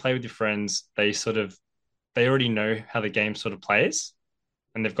when you play with your friends, they already know how the game sort of plays,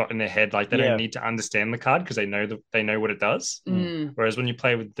 and they've got in their head like they don't need to understand the card because they know what it does. Whereas when you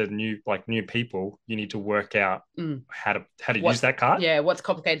play with the new people, you need to work out how to use that card. Yeah, what's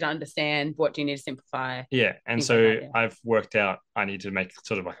complicated to understand? What do you need to simplify? Yeah, and so I've worked out I need to make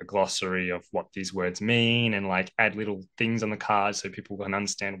sort of like a glossary of what these words mean and like add little things on the card so people can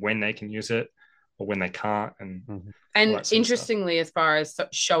understand when they can use it or when they can't. And interestingly, as far as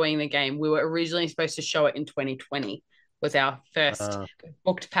showing the game, we were originally supposed to show it in 2020. Was our first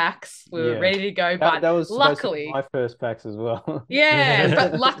booked PAX. We were ready to go, but that was luckily my first PAX as well.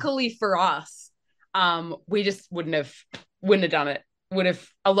 but luckily for us, we just wouldn't have done it.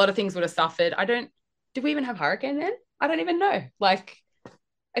 A lot of things would have suffered. Did we even have Hurricane then? I don't even know. Like,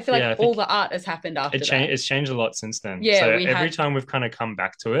 I feel like all the art has happened after that. It's changed a lot since then. Yeah, so every time we've kind of come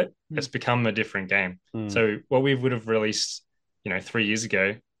back to it, it's become a different game. So what we would have released, 3 years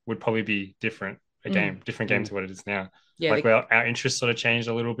ago would probably be different game to what it is now. Yeah, like our interests sort of changed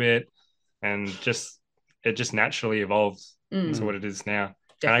a little bit, and it just naturally evolved to what it is now.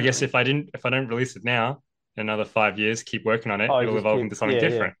 Definitely. And I guess if I don't release it now, in another 5 years, keep working on it, it'll evolve into something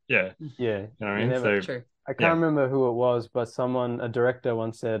different. Yeah. You know what I mean? True. I can't remember who it was, but a director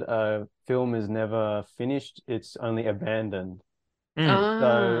once said, film is never finished, it's only abandoned.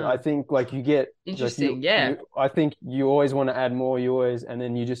 So I think like you get interesting. I think you always want to add more, and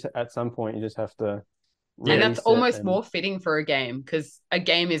then you just at some point you just have to and that's almost more fitting for a game, because a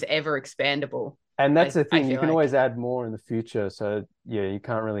game is ever expandable. And that's the thing, you can always add more in the future. So yeah, you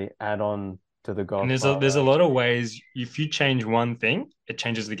can't really add on to the goal. And there's a lot of ways, if you change one thing, it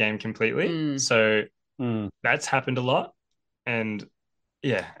changes the game completely. So that's happened a lot. And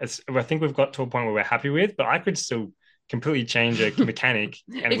yeah, I think we've got to a point where we're happy with, but I could still completely change a mechanic.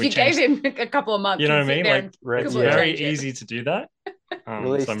 And if you gave him a couple of months, you know what I mean? Like, it's very easy to do that.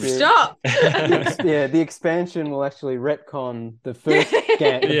 Stop. The expansion will actually retcon the first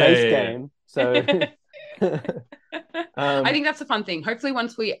game, the base game. So I think that's the fun thing. Hopefully,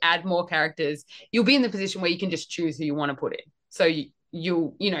 once we add more characters, you'll be in the position where you can just choose who you want to put in. So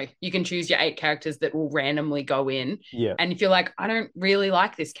you can choose your 8 characters that will randomly go in. Yeah. And if you're like, I don't really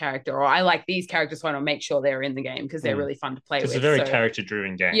like this character, or I like these characters, so I want to make sure they're in the game because they're really fun to play with. It's a very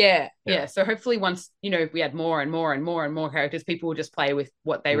character-driven game. Yeah. So hopefully once, if we add more and more and more and more characters, people will just play with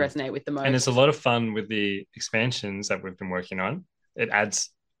what they resonate with the most. And it's a lot of fun with the expansions that we've been working on. It adds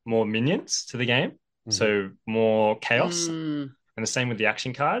more minions to the game. So more chaos. And the same with the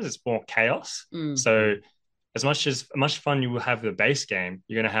action cards. It's more chaos. So as much fun you will have the base game,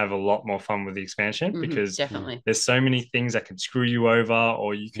 you're going to have a lot more fun with the expansion because there's so many things that can screw you over,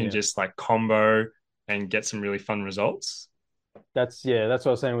 or you can just like combo and get some really fun results. That's what I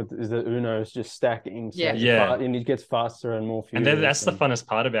was saying with is the Uno is just stacking. So and it gets faster and more furious. And that's the funnest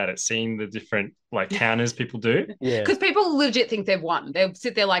part about it, seeing the different like counters people do. Yeah. Because people legit think they've won. They'll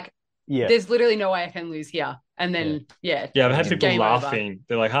sit there like, there's literally no way I can lose here. And then, I've had people laughing. Over.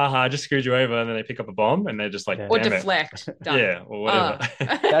 They're like, haha, I just screwed you over. And then they pick up a bomb and they're just like, or deflect. Done. Yeah, or whatever.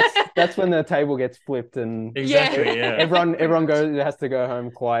 That's when the table gets flipped and everyone has to go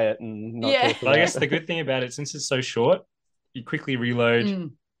home quiet and not talk about But I guess the good thing about it, since it's so short, you quickly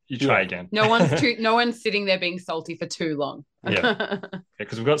reload, you try again. No one's sitting there being salty for too long.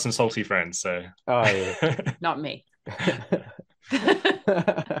 Because we've got some salty friends, so. Oh, yeah. Not me.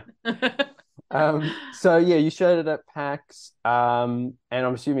 So you showed it at PAX, and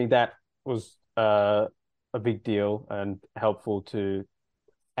I'm assuming that was a big deal and helpful to.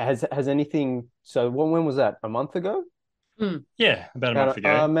 Has anything? So when was that? A month ago? Yeah, about a month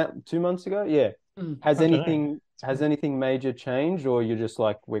ago. 2 months ago. Yeah. Has anything major changed, or you're just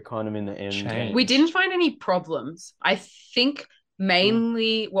like we're kind of in the end? We didn't find any problems. I think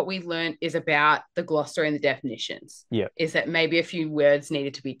mainly what we learned is about the glossary and the definitions. Is that maybe a few words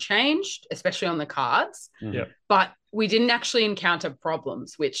needed to be changed, especially on the cards. But we didn't actually encounter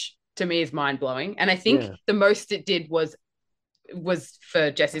problems, which to me is mind-blowing. And I think the most it did was for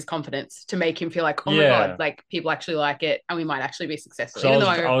Jesse's confidence, to make him feel like, oh my God, like people actually like it and we might actually be successful. So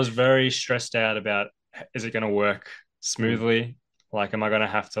I was very stressed out about, is it going to work smoothly? Like, am I going to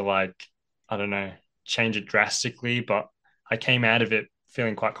have to like, I don't know, change it drastically? But I came out of it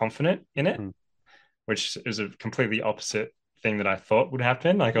feeling quite confident in it, which is a completely opposite thing that I thought would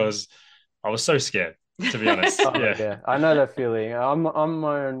happen. Like I was so scared, to be honest. I know that feeling. I'm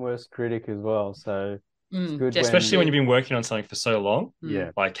my own worst critic as well. So it's good, especially when you've been working on something for so long.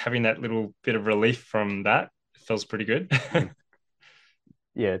 Like having that little bit of relief from that feels pretty good.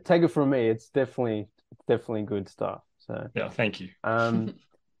 Take it from me. It's definitely good stuff. So thank you.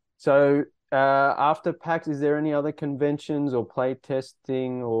 So after PAX, is there any other conventions or play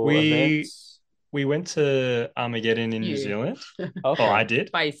testing or events? We went to Armageddon in New Zealand. Okay. I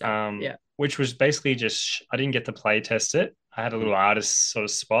did. By yourself. Which was basically just, I didn't get to play test it. I had a little artist sort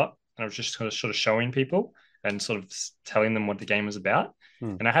of spot, and I was just sort of showing people and sort of telling them what the game was about.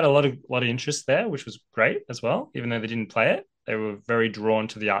 And I had a lot of interest there, which was great as well. Even though they didn't play it, they were very drawn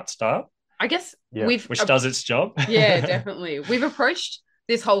to the art style. I guess which does its job. Yeah, definitely. We've approached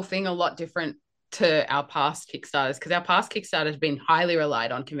this whole thing a lot different to our past Kickstarters, because our past Kickstarter has been highly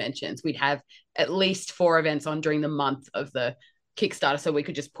relied on conventions. We'd have at least 4 events on during the month of the Kickstarter so we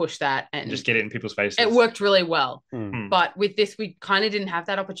could just push that and just get it in people's faces. It worked really well. Mm. But with this, we kind of didn't have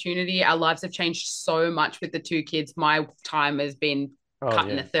that opportunity. Our lives have changed so much with the 2 kids. My time has been cut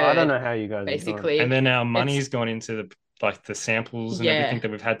in a third. I don't know how you guys basically. And then our money's gone into the samples and everything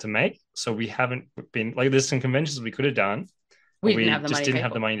that we've had to make. So we haven't been like, there's some conventions we could have done. We didn't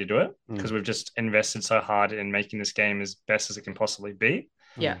have the money to do it because we've just invested so hard in making this game as best as it can possibly be.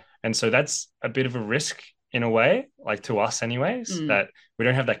 Yeah. And so that's a bit of a risk in a way, like to us anyways, that we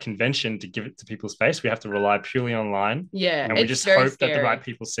don't have that convention to give it to people's face. We have to rely purely online. Yeah. And we just hope that the right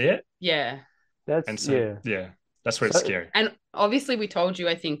people see it. Yeah. That's where it's scary. And obviously we told you,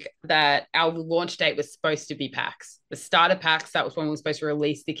 I think, that our launch date was supposed to be PAX. The start of PAX, that was when we were supposed to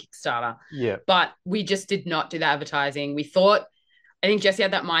release the Kickstarter. Yeah. But we just did not do the advertising. We thought, I think Jesse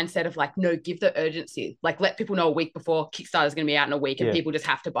had that mindset of like, no, give the urgency. Like, let people know a week before Kickstarter's going to be out in a week and people just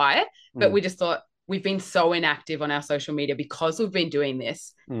have to buy it. But we just thought, we've been so inactive on our social media because we've been doing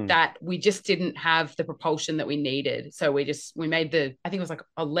this that we just didn't have the propulsion that we needed. So we made I think it was like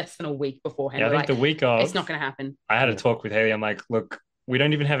less than a week beforehand. Yeah, I think the week of, it's not going to happen. I had a talk with Hayley. I'm like, look, we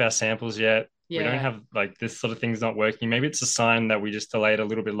don't even have our samples yet. We don't have like this sort of thing's not working. Maybe it's a sign that we just delayed a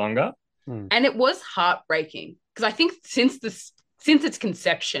little bit longer. And it was heartbreaking because I think since its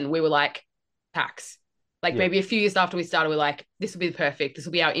conception, we were like, PAX. Like maybe a few years after we started, we're like, this will be perfect. This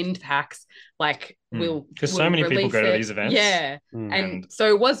will be our end PAX. Like because so many people go to these events. Yeah. And so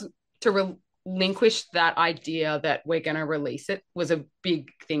it was to relinquish that idea that we're going to release it was a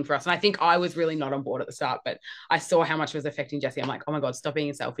big thing for us. And I think I was really not on board at the start, but I saw how much it was affecting Jesse. I'm like, oh my God, stop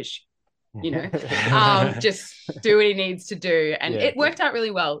being selfish. Just do what he needs to do. And it worked out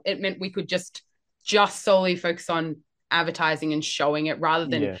really well. It meant we could just solely focus on advertising and showing it rather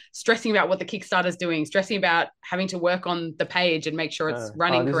than stressing about what the Kickstarter's doing, stressing about having to work on the page and make sure it's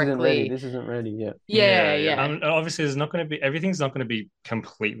running correctly. This isn't ready yet. Yeah. Obviously, there's not going to be, everything's not going to be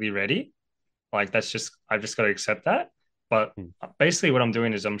completely ready. Like I've just got to accept that. But basically what I'm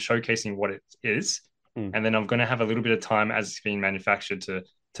doing is I'm showcasing what it is. And then I'm going to have a little bit of time as it's being manufactured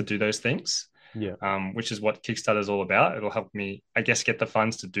to do those things. Which is what Kickstarter is all about. It'll help me, I guess, get the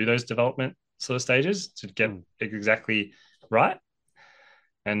funds to do those development sort of stages to get exactly right.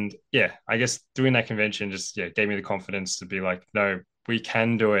 And I guess doing that convention just gave me the confidence to be like, no, we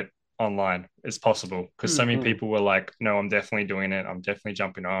can do it online. It's possible. Because so many people were like, no, I'm definitely doing it. I'm definitely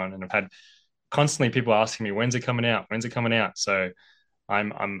jumping on. And I've had constantly people asking me, when's it coming out? When's it coming out? So I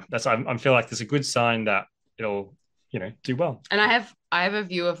feel like there's a good sign that it'll do well. And I have a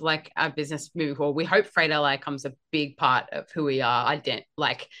view of like our business moving forward. We hope Frayed Ally becomes a big part of who we are,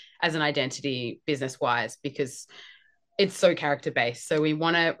 like as an identity business wise, because it's so character based. So we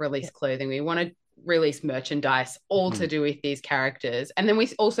want to release clothing, we want to release merchandise, all to do with these characters, and then we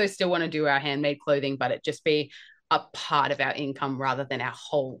also still want to do our handmade clothing, but it just be a part of our income rather than our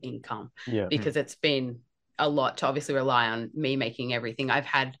whole income. Because it's been a lot to obviously rely on me making everything. I've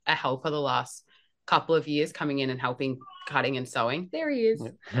had a helper the last couple of years coming in and helping cutting and sewing. There he is.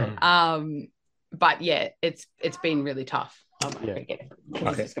 But it's been really tough. Okay.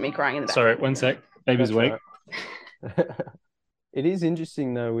 He's just gonna be crying in the back. Sorry, one sec. Baby's awake. It is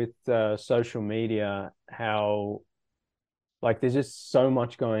interesting though with social media how like there's just so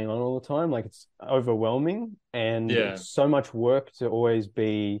much going on all the time. Like it's overwhelming and it's so much work to always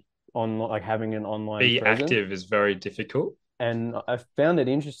be on, like having an online presence. Active is very difficult. And I found it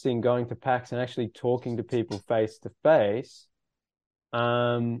interesting going to PAX and actually talking to people face to face.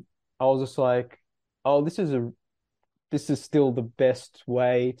 I was just like, oh, this is still the best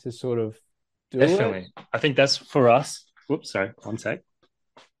way to sort of do it. Definitely. I think that's for us. Whoops, sorry, one sec.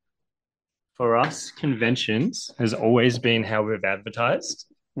 For us, conventions has always been how we've advertised.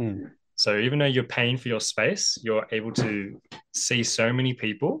 So even though you're paying for your space, you're able to see so many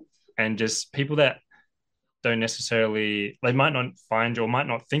people and just people that don't necessarily, they might not find or might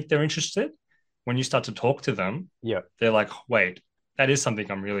not think they're interested. When you start to talk to them, they're like, wait, that is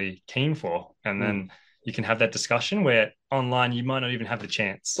something I'm really keen for. And then you can have that discussion where online you might not even have the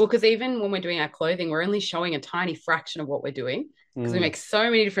chance. Well, because even when we're doing our clothing, we're only showing a tiny fraction of what we're doing because we make so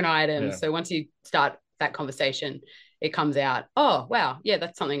many different items. So once you start that conversation, it comes out, oh, wow,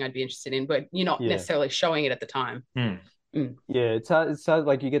 that's something I'd be interested in, but you're not necessarily showing it at the time. It's hard,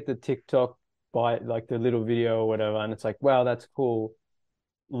 like you get the TikTok by like the little video or whatever, and it's like, wow, that's cool,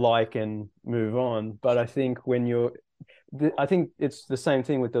 like and move on. But I think I think it's the same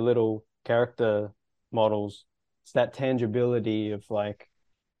thing with the little character models. It's that tangibility of like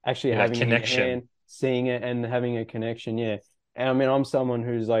actually having a connection, seeing it and having a connection. And I mean, I'm someone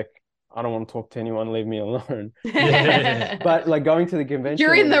who's like, I don't want to talk to anyone, leave me alone. Yeah. But like going to the convention,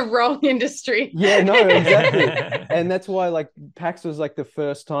 You're in the wrong industry. yeah, no, exactly. And that's why like PAX was like the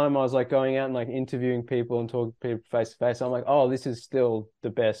first time I was like going out and like interviewing people and talking to people face to face. I'm like, oh, this is still the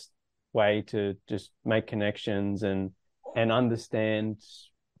best way to just make connections and understand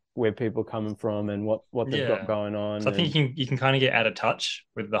where people are coming from and what they've got going on. So I think you can kind of get out of touch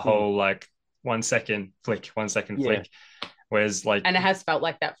with the whole like 1 second flick, 1 second flick. Whereas like, and it has felt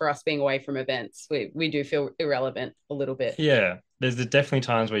like that for us being away from events. We do feel irrelevant a little bit. Yeah, there's definitely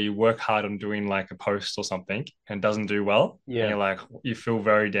times where you work hard on doing like a post or something and doesn't do well. Yeah, and you're like, you feel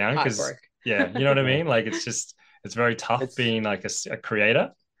very down because yeah, you know what I mean. Like it's very tough being like a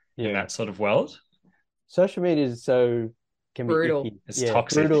creator in that sort of world. Social media is can be brutal. icky. It's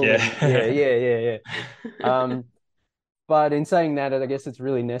toxic. Brutal. Yeah. But in saying that, I guess it's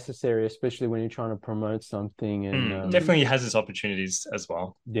really necessary, especially when you're trying to promote something. And definitely has its opportunities as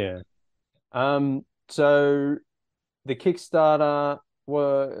well. Yeah. So the Kickstarter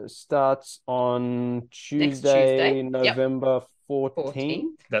starts on Tuesday, November 14th.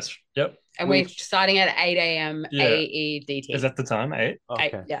 That's yep. And we're starting at 8 a.m. AEDT. Is that the time? 8? Okay.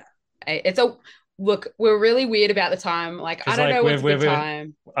 8, yeah. It's look, we're really weird about the time. Like, I don't know what's the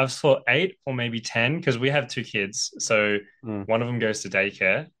time. I've thought 8 or maybe 10 because we have 2 kids. So one of them goes to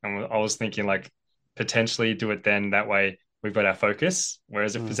daycare. And I was thinking like potentially do it then. That way we've got our focus.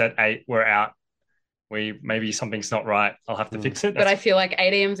 Whereas if it's at 8, we're out. Maybe something's not right. I'll have to fix it. But I feel like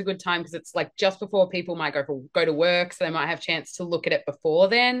 8 a.m. is a good time because it's like just before people might go to work. So they might have a chance to look at it before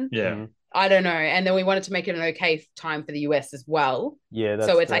then. Yeah. I don't know. And then we wanted to make it an okay time for the US as well. Yeah.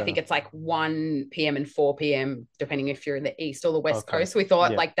 So I think it's like 1 p.m. and 4 p.m. depending if you're in the East or the West Coast. So we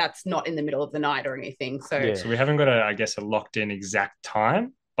thought like that's not in the middle of the night or anything. So we haven't got a locked in exact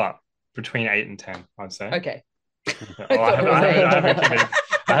time, but between 8 and 10, I'd say. Okay. I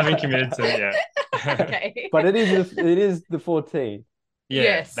haven't committed to it yet. Okay. But it is the 14th. Yeah,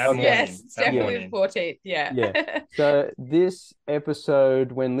 yes, it's definitely morning. the 14th. Yeah. So this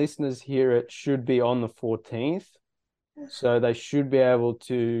episode, when listeners hear it, should be on the 14th. So they should be able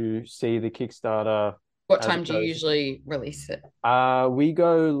to see the Kickstarter. What time do you usually release it? We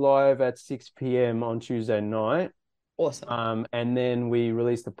go live at 6 p.m. on Tuesday night. Awesome. And then we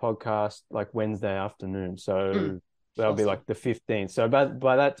release the podcast like Wednesday afternoon. So that'll be like the 15th. So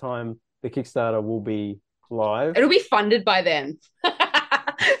by that time, the Kickstarter will be live. It'll be funded by then.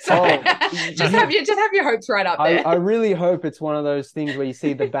 Just have your hopes right up there. I really hope it's one of those things where you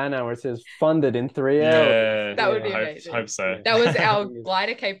see the banner where it says funded in 3 hours. Yeah, that would be amazing. Hope so. That was our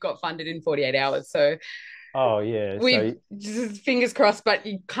glider cape got funded in 48 hours. So just fingers crossed, but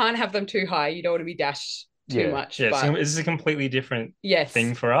you can't have them too high. You don't want to be dashed too much. Yeah, so this is a completely different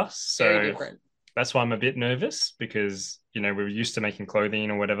thing for us. So very different. That's why I'm a bit nervous because, we're used to making clothing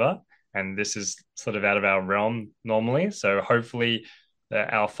or whatever. And this is sort of out of our realm normally. So hopefully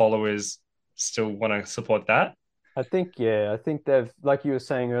our followers still want to support that. I think they've, like you were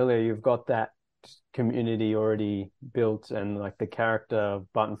saying earlier, you've got that community already built and like the character of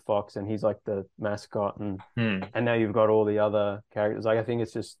Button Fox and he's like the mascot and now you've got all the other characters. Like I think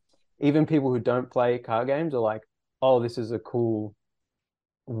it's just even people who don't play card games are like, oh, this is a cool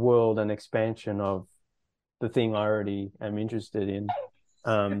world and expansion of the thing I already am interested in.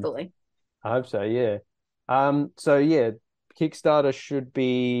 Definitely. I hope so, yeah. Kickstarter should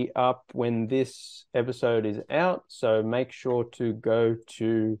be up when this episode is out, so make sure to go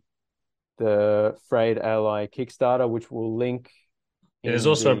to the Frayed Ally Kickstarter, which will link. There's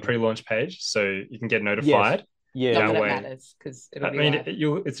also a pre-launch page, so you can get notified. Yes. Yeah, not that it matters because it'll be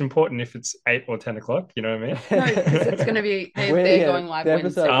live. It's important if it's 8 or 10 o'clock. You know what I mean? No, because it's going to be they're going live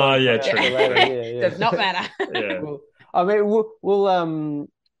Wednesday. Oh yeah, true. Does not matter. Yeah.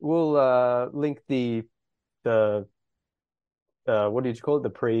 We'll link the what did you call it? The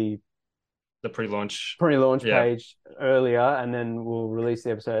pre-launch page earlier, and then we'll release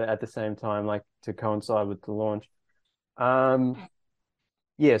the episode at the same time, like to coincide with the launch.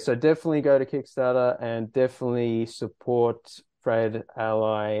 So definitely go to Kickstarter and definitely support Frayed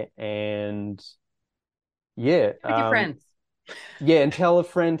Ally and with your friends. Yeah, and tell a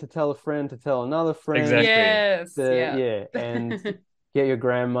friend to tell a friend to tell another friend. Exactly. Yes. And get your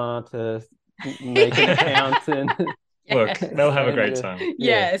grandma to make an account and look, they'll have a great time.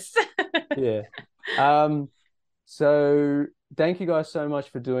 Yes. Yeah. So thank you guys so much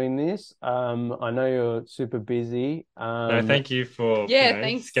for doing this. I know you're super busy. No, thank you for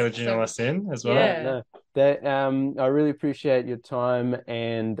thanks scheduling us in as well. Yeah. I really appreciate your time,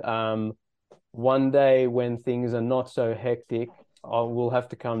 and one day when things are not so hectic, we'll have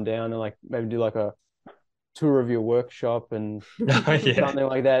to come down and like maybe do like a tour of your workshop and Yeah. something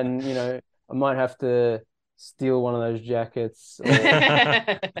like that. And, you know, I might have to steal one of those jackets. Or,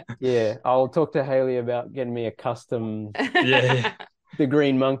 yeah, I'll talk to Hayley about getting me a custom, Yeah. the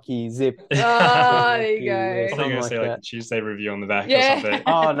green monkey zip. Oh, there you Yeah, go. I thought you were something gonna like say like that. the Tuesday review on the back or Yeah. something.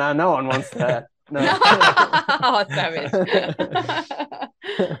 Oh, no, no one wants that. No. Oh, savage.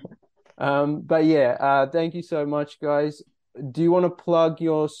 But yeah, thank you so much, guys. Do you want to plug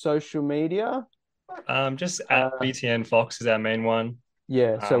your social media? Just at BTN Fox is our main one.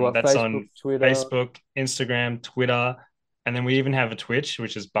 Yeah, so what, That's Facebook, on Twitter? Facebook, Instagram, Twitter, and then we even have a Twitch,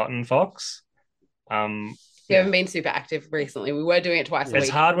 which is Button Fox. We haven't been super active recently. We were doing it twice a week. It's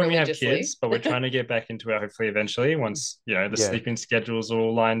hard when we have religiously. kids, but we're trying to get back into it hopefully eventually once, you know, the Yeah. sleeping schedules are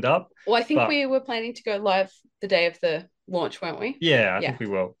all lined up. Well, I think But- we were planning to go live the day of the launch, weren't we? Yeah, I Yeah. think we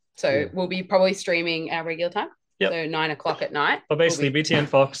will. So Yeah. we'll be probably streaming our regular time. Yep. So 9 o'clock at night. But basically, We'll be- BTN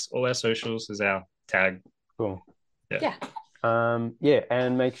Fox, all our socials is our tag. Cool. Yeah. Yeah,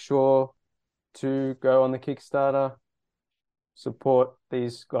 and make sure to go on the Kickstarter, support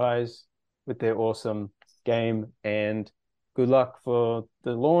these guys with their awesome game, and good luck for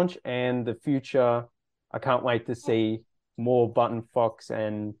the launch and the future. I can't wait to see more Button Fox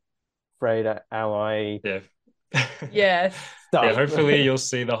and Frayed Ally Yeah. Yes. stuff. Yeah, hopefully you'll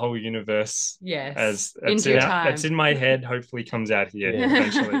see the whole universe Yes. as In that's due in, time. that's in my head. Hopefully comes out here Yeah.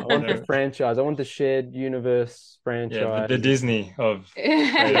 eventually. I want the franchise. I want the shared universe franchise. Yeah, the Disney of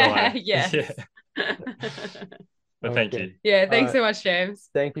Frayed Ally. Yes. Yeah. But thank Okay. you. Yeah, thanks Alright. so much, James.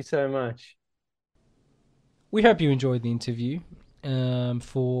 Thank you so much. We hope you enjoyed the interview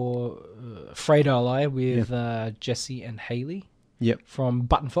for Frayed Ally with Jesse and Hayley. Yep. From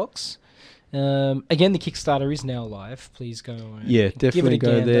Button Fox. Again, the Kickstarter is now live. Please go and Yeah, definitely give it a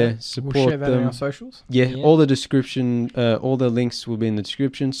go gander. there, We'll support share that on them. our socials. Yeah, Yeah. all the description, all the links will be in the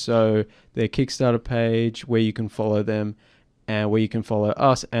description. So their Kickstarter page, where you can follow them, and where you can follow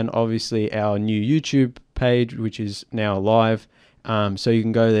us, and obviously our new YouTube page, which is now live. So you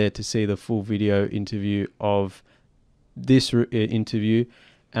can go there to see the full video interview of this interview.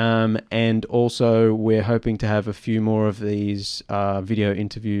 And also we're hoping to have a few more of these video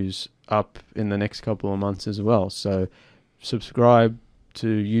interviews up in the next couple of months as well. So subscribe to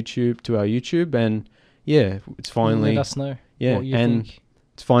our YouTube, and yeah, it's finally, let us know yeah, what you and think.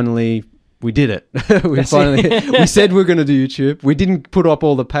 it's finally, we did it. we That's finally, it. we said we're going to do YouTube. We didn't put up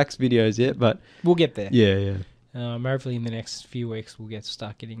all the PAX videos yet, but We'll get there. yeah. Hopefully in the next few weeks we'll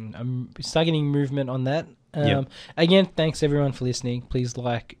start getting movement on that. Yep. Again, thanks everyone for listening. Please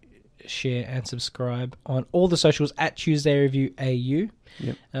like, share, and subscribe on all the socials at Tuesday Review AU.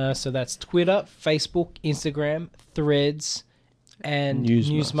 Yep. So that's Twitter, Facebook, Instagram, Threads, and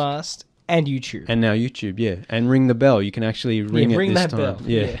Newsmast, and YouTube. And now YouTube, yeah. And ring the bell. You can actually ring it ring this that time. bell.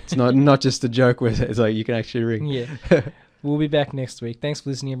 Yeah. Yeah. It's not just a joke where it's like you can actually ring. Yeah. We'll be back next week. Thanks for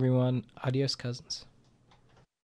listening, everyone. Adios, cousins.